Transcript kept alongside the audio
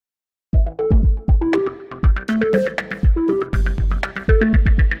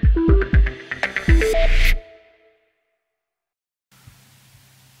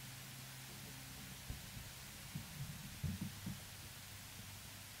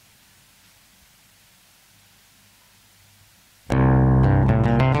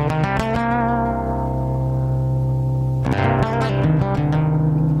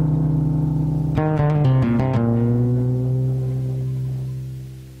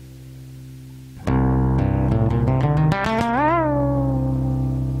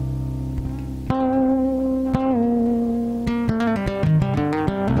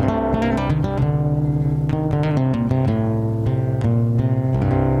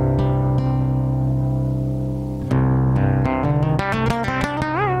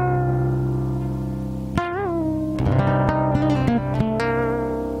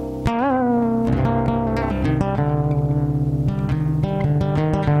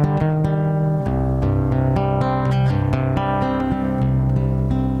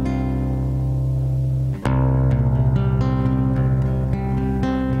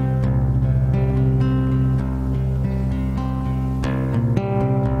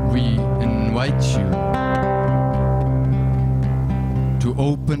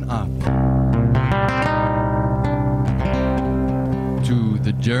open up to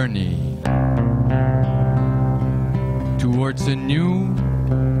the journey towards a new,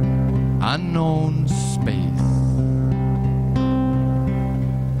 unknown space.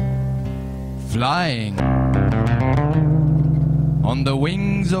 Flying on the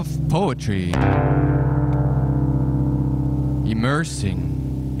wings of poetry, immersing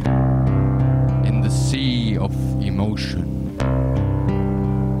in the sea of emotion,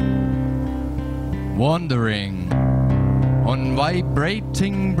 wandering on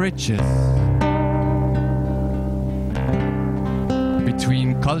vibrating bridges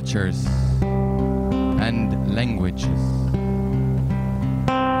between cultures and languages,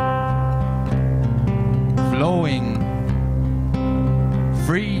 flowing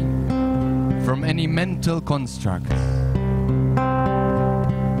free from any mental constructs.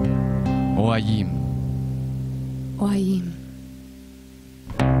 Oayim. Oayim.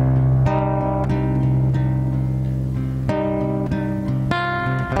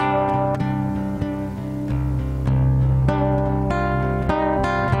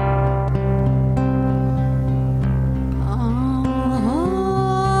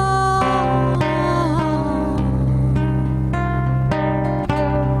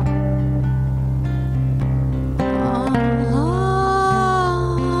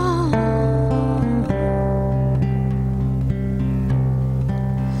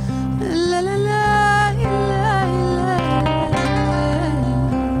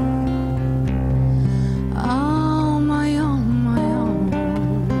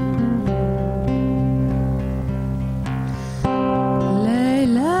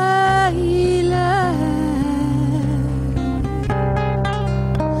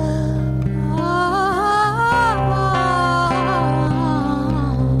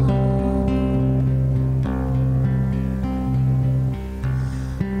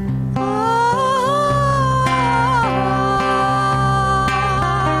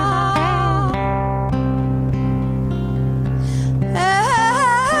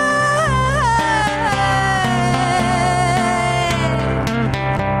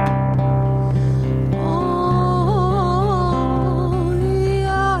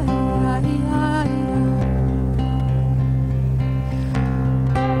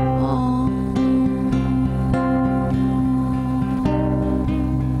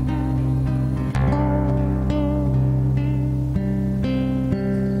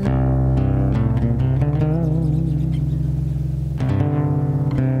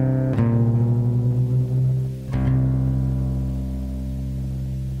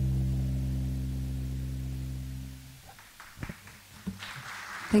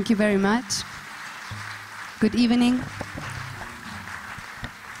 Thank you very much. Good evening.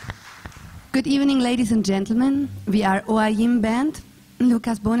 Good evening, ladies and gentlemen. We are Oayim band,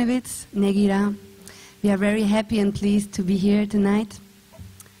 Luqas Bonewitz, Negyh. We are very happy and pleased to be here tonight.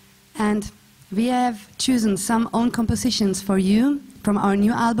 And we have chosen some own compositions for you from our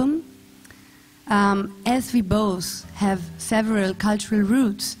new album. As we both have several cultural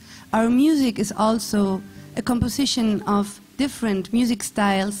roots, our music is also a composition of different music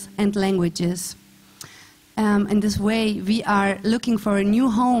styles and languages. In this way, we are looking for a new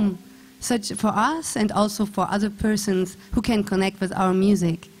home, such for us and also for other persons who can connect with our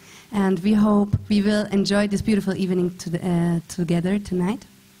music. And we hope we will enjoy this beautiful evening together tonight.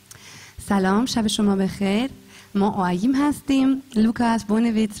 سلام، شب شما بخیر. ما اواییم هستیم، لوکاس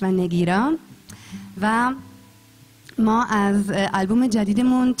بونویتس و نگیرا. و ما از آلبوم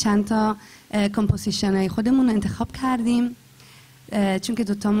جدیدمون چند تا کمپوزیشن های خودمون رو انتخاب کردیم، چون که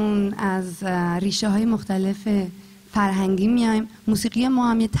دوتامون از ریشه های مختلف فرهنگی میایم. موسیقی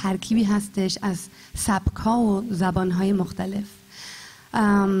ما هم یه ترکیبی هستش از سبک‌ها و زبان‌های مختلف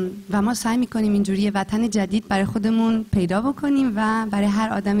و ما سعی میکنیم اینجوری وطن جدید برای خودمون پیدا بکنیم و برای هر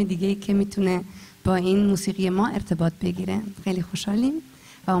آدم دیگه‌ای که میتونه با این موسیقی ما ارتباط بگیره. خیلی خوشحالیم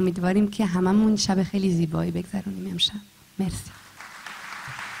و امیدواریم که هممون شب خیلی زیبایی بگذرونیم امشب. مرسی.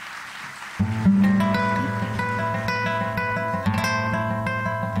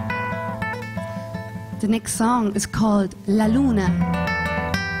 The next song is called La Luna,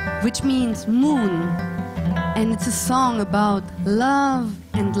 which means moon, and it's a song about love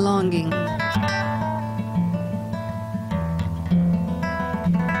and longing.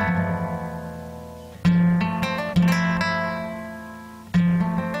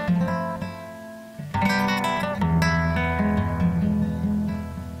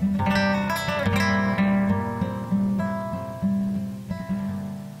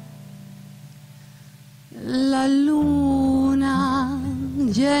 La luna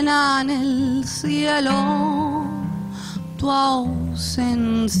llena en el cielo, tu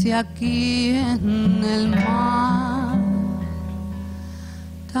ausencia aquí en el mar,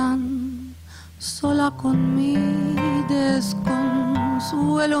 tan sola con mi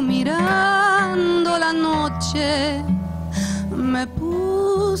desconsuelo mirando la noche, me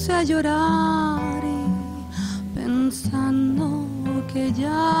puse a llorar y pensando que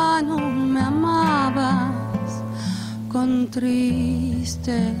ya no me amabas, con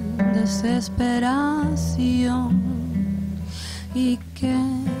triste desesperación, y que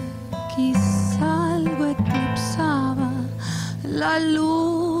quizá algo eclipsaba la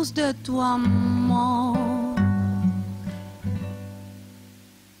luz de tu amor.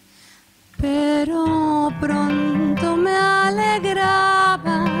 Pero pronto me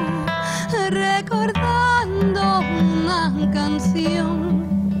alegraba recordando una canción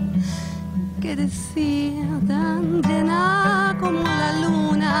que decía tan llena como la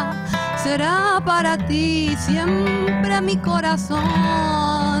luna, será para ti siempre mi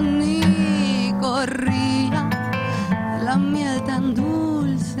corazón. Y corría la miel tan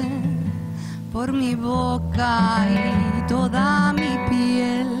dulce por mi boca y toda mi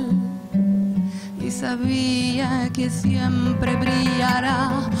piel, y sabía que siempre brillará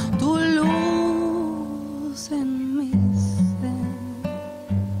tu luz en mi ser.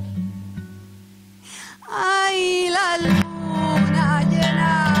 Ay, la luna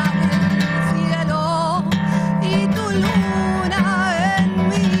llena el cielo y tu luna en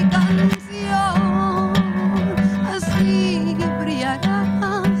mi canción, así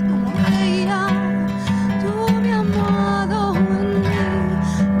brillarás como ella, tú mi amado en mi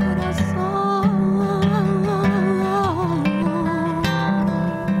corazón.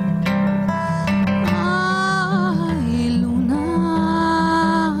 Ay, luna.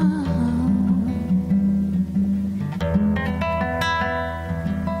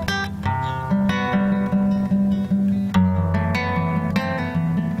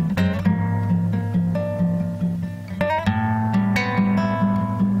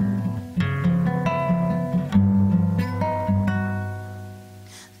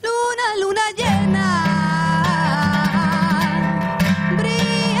 Luna, luna llena,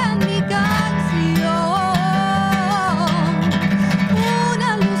 brilla en mi canción,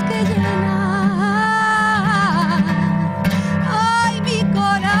 una luz que llena, ay, mi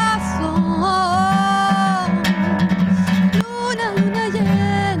corazón. Luna, luna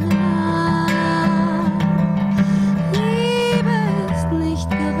llena, liebes nicht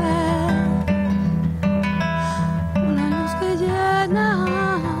gewählt, una luz que llena,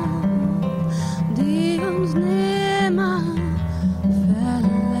 die uns nimmer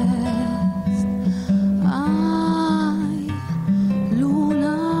verlässt. Ay,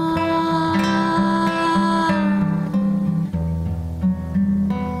 Luna.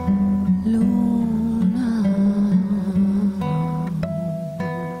 Luna.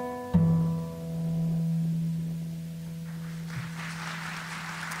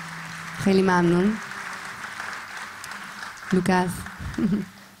 خیلی ممنون. لوکاس.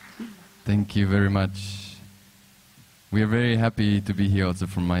 Thank you very much. We are very happy to be here also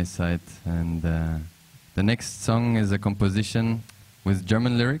from my side. And the next song is a composition with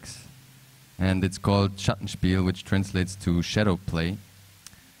German lyrics, and it's called Schattenspiel, which translates to shadow play.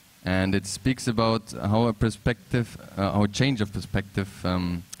 And it speaks about how a perspective, how a change of perspective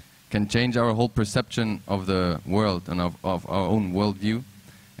can change our whole perception of the world and of our own worldview,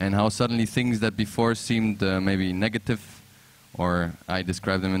 and how suddenly things that before seemed maybe negative, or I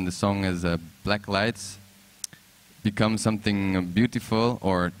describe them in the song as black lights, become something beautiful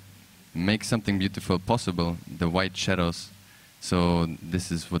or make something beautiful possible, the white shadows. So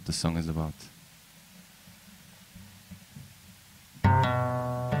this is what the song is about.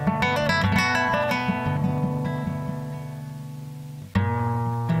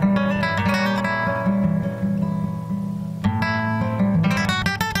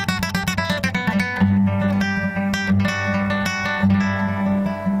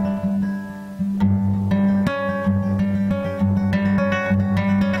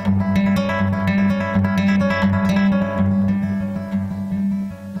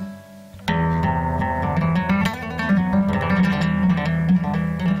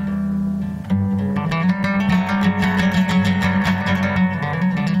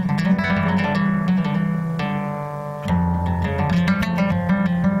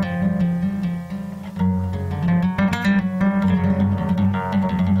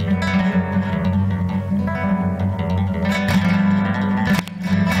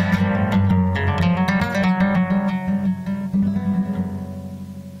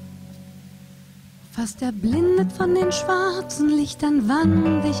 Fast erblindet von den schwarzen Lichtern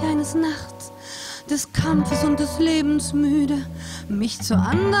wand ich eines Nachts des Kampfes und des Lebens müde, mich zur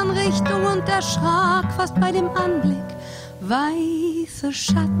anderen Richtung und erschrak fast bei dem Anblick. Weiße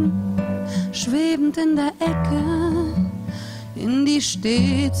Schatten schwebend in der Ecke, in die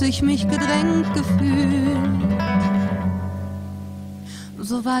stets ich mich gedrängt gefühlt.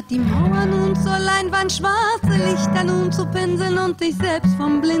 So ward die Mauer nun zur Leinwand, schwarze Lichter nun zu Pinseln und ich selbst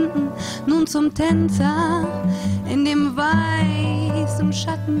vom Blinden nun zum Tänzer in dem weißen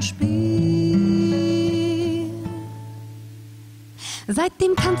Schattenspiel.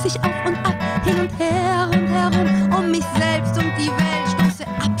 Seitdem tanz ich auf und ab, hin und herum, um mich selbst und die Welt, stoße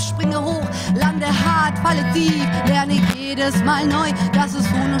ab, springe hoch, lande hart, falle tief, lerne jedes Mal neu, dass es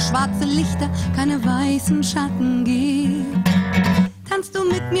ohne schwarze Lichter keine weißen Schatten gibt. Tanzt du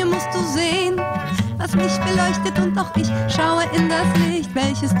mit mir, musst du sehen, was mich beleuchtet und auch ich schaue in das Licht,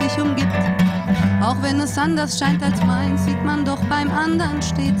 welches dich umgibt. Auch wenn es anders scheint als meins, sieht man doch beim anderen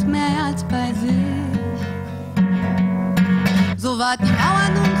stets mehr als bei sich. So ward die Mauer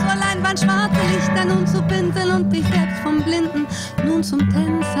nun zur Leinwand, schwarze Lichter nun zu Pinsel und ich selbst vom Blinden nun zum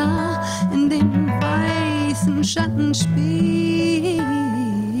Tänzer in dem weißen Schattenspiel.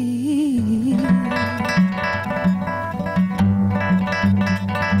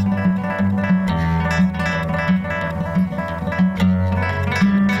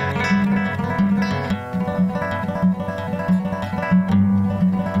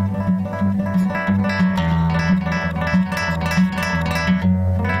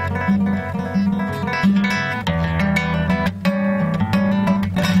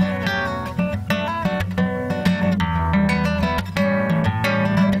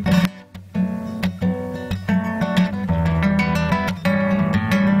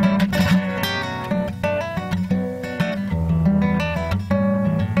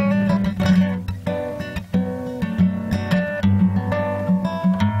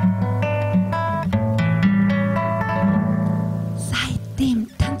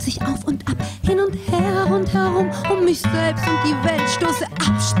 Selbst und die Welt, stoße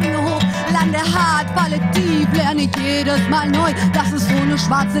ab, springe hoch, lande hart, falle tief, lerne jedes Mal neu, dass es ohne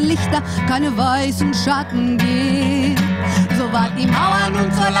schwarze Lichter keine weißen Schatten gibt. So ward die Mauer nun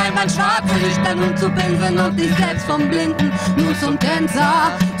zur Leinwand, schwarze Lichter nun zu Pinseln und ich selbst vom Blinden nun zum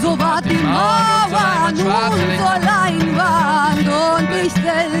Tänzer. So ward die Mauer nun zur Leinwand und ich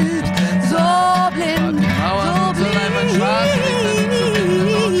selbst so blind, so blind.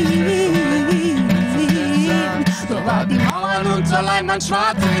 So war die Mauer nun zur Leinwand,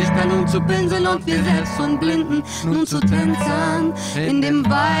 schwarze Lichter nun zu Pinseln und wir selbst von Blinden nun zu Tänzern in dem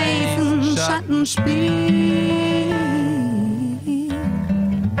weißen Schattenspiel.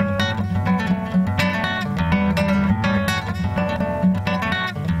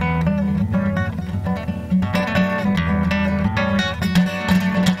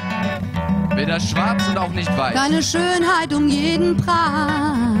 Weder schwarz und auch nicht weiß. Keine Schönheit um jeden Preis.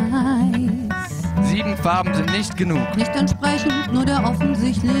 7 Farben sind nicht genug. Nicht entsprechend nur der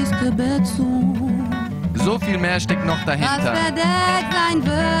offensichtlichste Bezug. So viel mehr steckt noch dahinter. Was verdeckt sein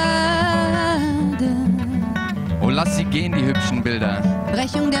würde. Oh, lass sie gehen, die hübschen Bilder.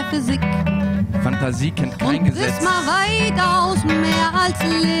 Brechung der Physik. Fantasie kennt kein und Gesetz. Ist mal weitaus mehr als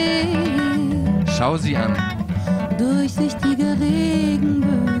Licht. Schau sie an. Durchsichtige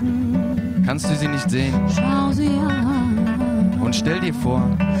Regenbögen. Kannst du sie nicht sehen? Schau sie an. Und stell dir vor,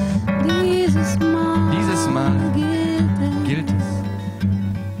 dieses Mal gilt es.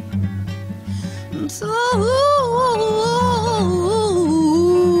 So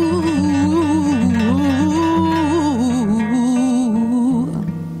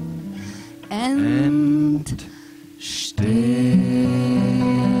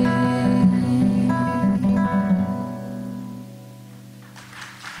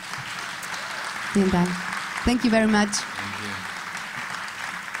Thank you very much.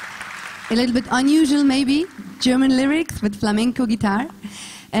 A little bit unusual maybe, German lyrics with flamenco guitar.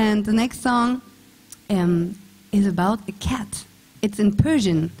 And the next song is about a cat. It's in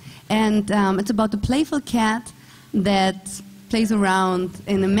Persian. And it's about a playful cat that plays around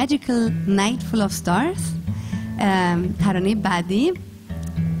in a magical night full of stars. ترانه بعدی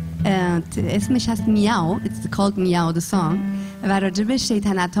اسمش هست میاو. It's called میاو the song. و راجب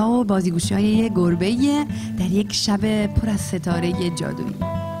شیطنت ها و بازیگوشی های یه گربه در یک شب پر از ستاره جادویی.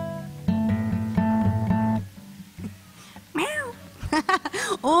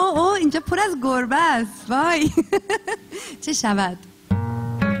 اوه اینجا پر از گربه است. وای چه شود.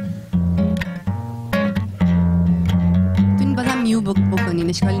 تو بازم میو بکنین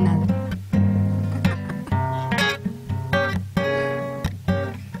اشکالی نداره.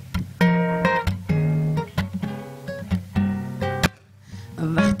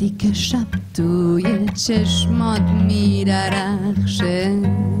 وقتی که شب توی چشمات میدرخشه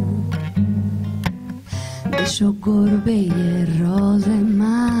بشو گربه راز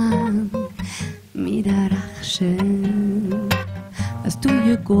من میدرخشه از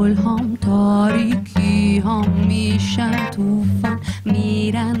توی گل هم تاریکی هم میشن توفان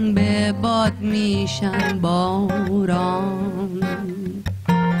میرن به باد میشن باران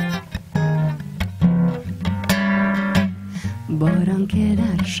باران که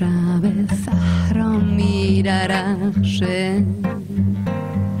در شب صحرا میدرخشه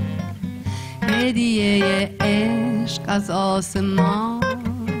هدیه عشق از آسمان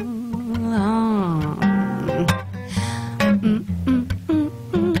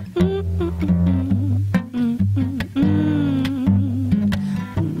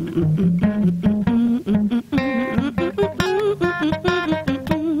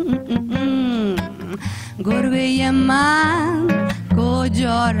گربه من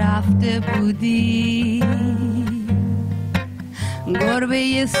کجا رفته بودی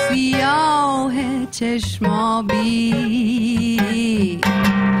گربه سیاه چشمابی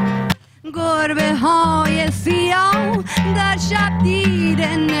گربه های سیاه در شب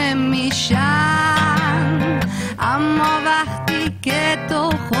دیده نمیشن اما وقتی که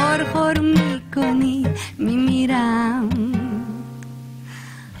تو خورخور میکنی میمیرم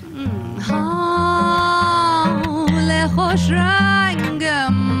حال خوش رنگ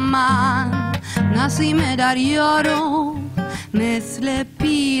من نسیم دریا رو مثل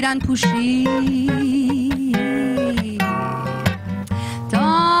پیرن پوشی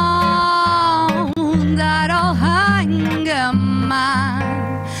تا در آهنگ من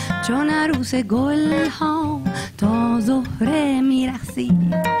چون عروس گل ها تا زهره میرقصی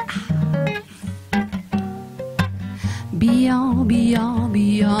بیا بیا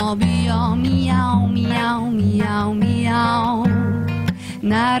بیا بیا میاو میاو میاو میاو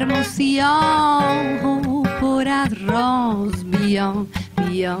نرم و سیاه و پر از راز بیا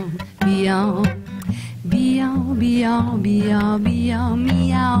بیا بیا بیا بیا بیا بیا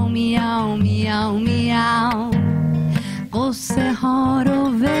میاو میاو میاو میاو قصه ها رو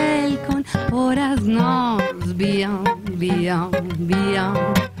ول کن پر از ناز بیا بیا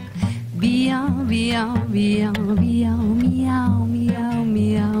بیا بیا بیا بیا بیا میاو میاو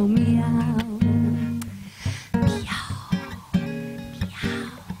میاو میاو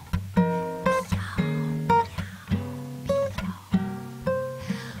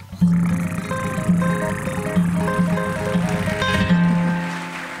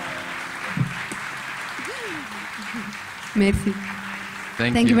Merci.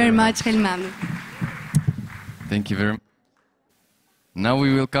 Thank you very much. خیلی ممنون. Thank you very much. Now we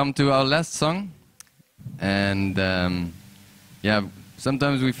will come to our last song. And yeah,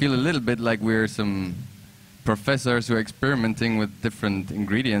 sometimes we feel a little bit like we're some professors who are experimenting with different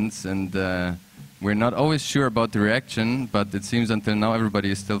ingredients and we're not always sure about the reaction, but it seems until now everybody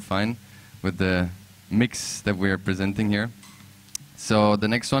is still fine with the mix that we are presenting here. So the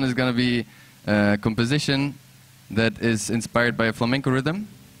next one is going to be a composition that is inspired by a flamenco rhythm,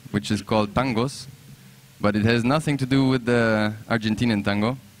 which is called tangos, but it has nothing to do with the Argentinian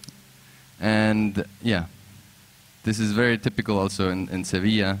tango. And yeah, this is very typical also in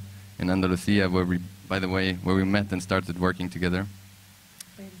Sevilla, in Andalusia, where we, by the way, where we met and started working together.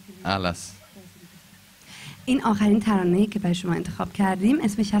 Alas. این آخرین ترانه‌ای که برای شما انتخاب کردیم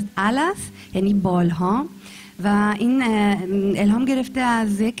اسمش هست آلاس، یعنی بالها، و این الهام گرفته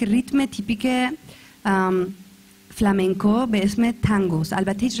از یک ریتم تیپیک فلامنکو به اسم تانگوس.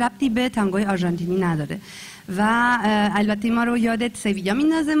 البته هیچ ربطی به تانگوی آرژانتینی نداره و البته ما رو یاد سویا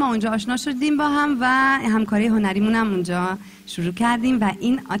میندازه. ما اونجا آشنا شدیم با هم و همکاری هنریمون هم اونجا شروع کردیم و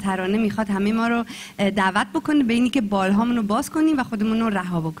این ترانه میخواد همه ما رو دعوت بکنه به اینی که بالهامون رو باز کنیم و خودمون رو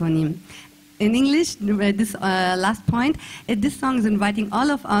رها بکنیم. in English, this last point, this song is inviting all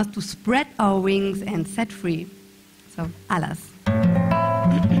of us to spread our wings and set free. So, alas.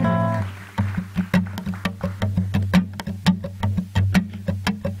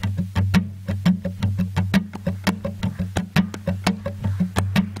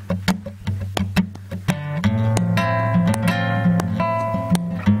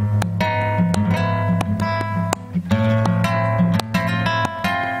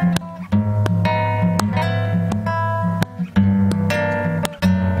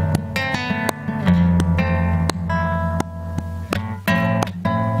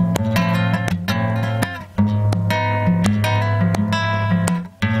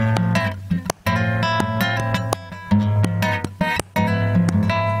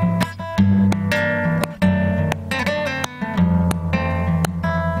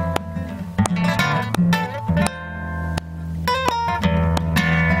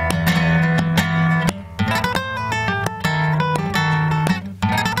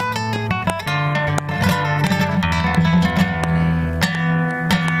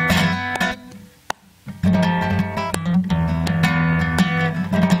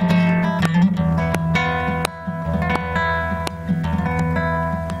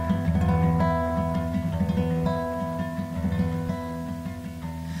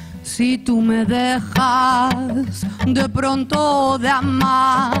 Si tú me dejas de pronto de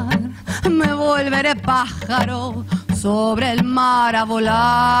amar, me volveré pájaro sobre el mar a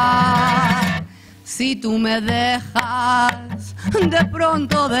volar. Si tú me dejas de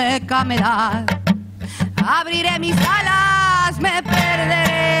pronto de camelar, abriré mis alas, me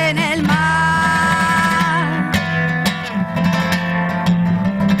perderé en el mar.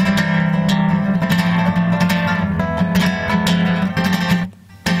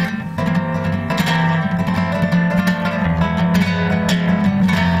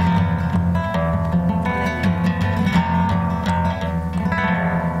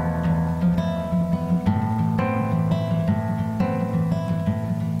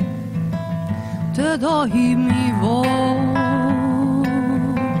 Te doy mi voz.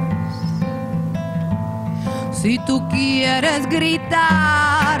 Si tú quieres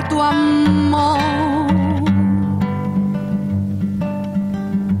gritar tu amor,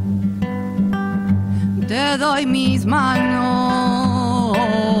 te doy mis manos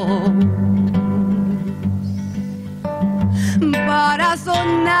para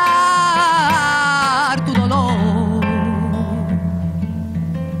sonar tu dolor.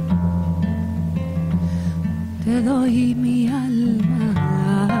 Te doy mi alma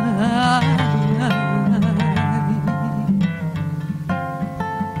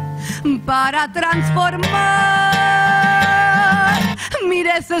para transformar mi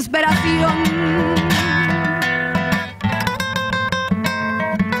desesperación.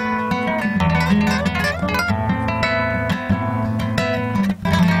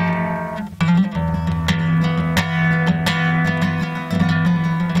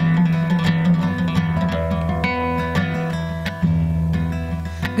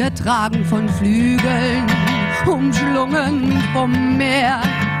 Getragen von Flügeln, umschlungen vom Meer,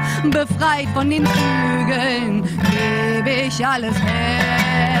 befreit von den Flügeln, gebe ich alles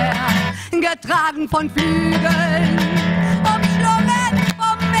her. Getragen von Flügeln, umschlungen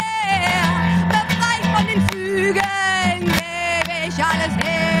vom Meer, befreit von den Flügeln, gebe ich alles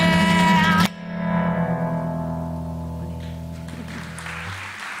her.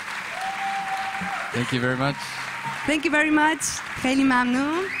 Thank you very much. Thank you very much. خیلی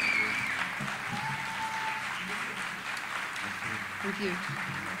ممنون. Thank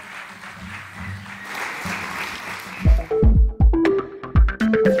you.